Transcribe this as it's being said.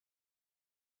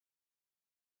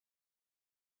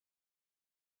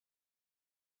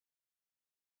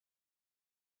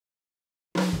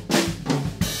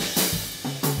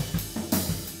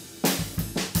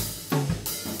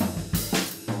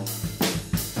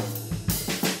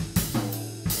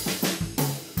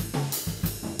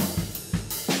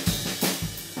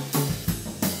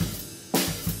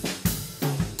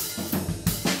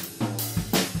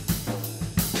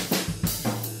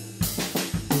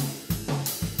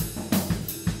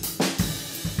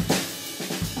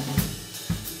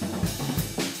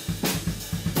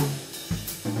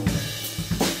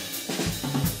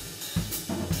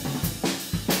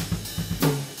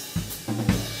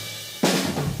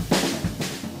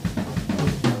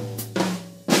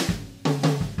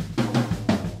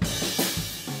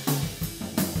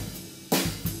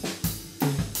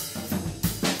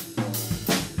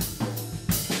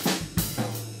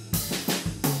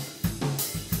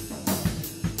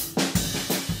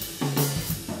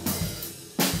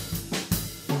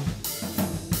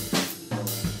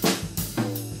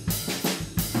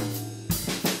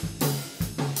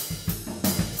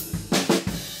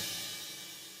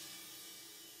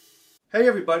Hey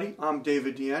everybody, I'm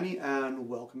David Dieni and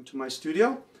welcome to my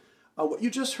studio. What you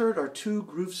just heard are two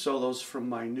groove solos from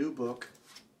my new book,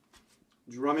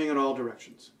 Drumming in All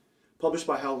Directions, published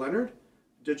by Hal Leonard,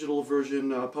 digital version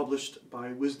published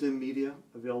by Wisdom Media,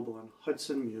 available on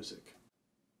Hudson Music.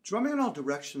 Drumming in All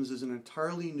Directions is an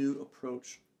entirely new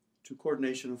approach to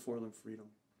coordination and four-limb freedom.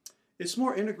 It's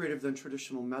more integrative than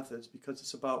traditional methods because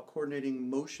it's about coordinating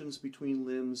motions between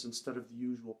limbs instead of the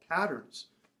usual patterns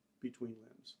between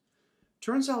limbs.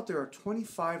 Turns out there are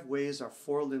 25 ways our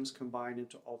four limbs combine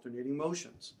into alternating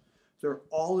motions. They're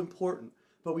all important,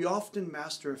 but we often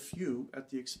master a few at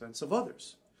the expense of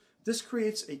others. This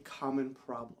creates a common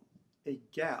problem, a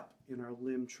gap in our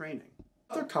limb training.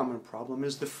 Another common problem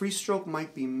is the free stroke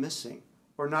might be missing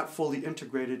or not fully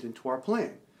integrated into our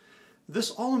playing. This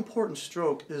all-important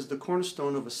stroke is the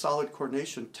cornerstone of a solid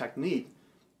coordination technique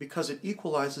because it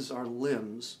equalizes our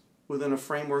limbs within a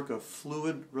framework of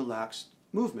fluid, relaxed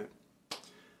movement.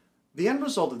 The end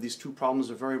result of these two problems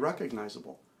are very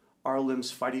recognizable. Our limbs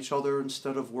fight each other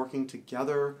instead of working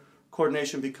together.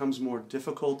 Coordination becomes more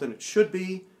difficult than it should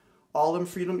be. All-limb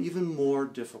freedom even more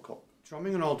difficult.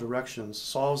 Drumming in All Directions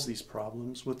solves these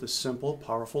problems with a simple,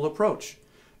 powerful approach,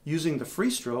 using the free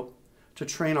stroke to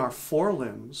train our four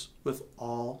limbs with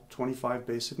all 25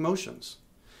 basic motions.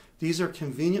 These are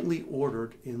conveniently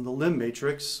ordered in the limb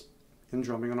matrix in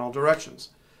Drumming in All Directions.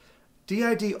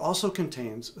 DID also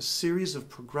contains a series of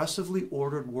progressively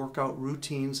ordered workout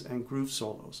routines and groove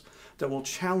solos that will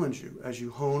challenge you as you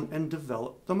hone and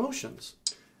develop the motions.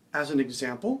 As an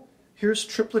example, here's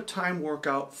Triplet Time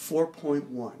Workout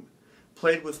 4.1,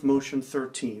 played with motion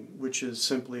 13, which is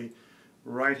simply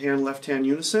right hand, left hand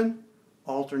unison,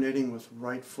 alternating with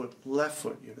right foot, left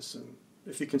foot unison.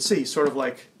 If you can see, sort of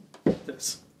like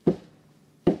this.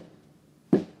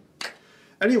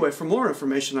 Anyway, for more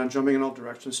information on Drumming in All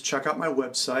Directions, check out my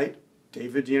website,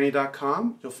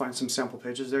 daviddieni.com. You'll find some sample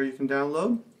pages there you can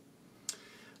download.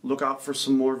 Look out for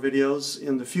some more videos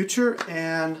in the future,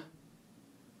 and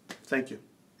thank you.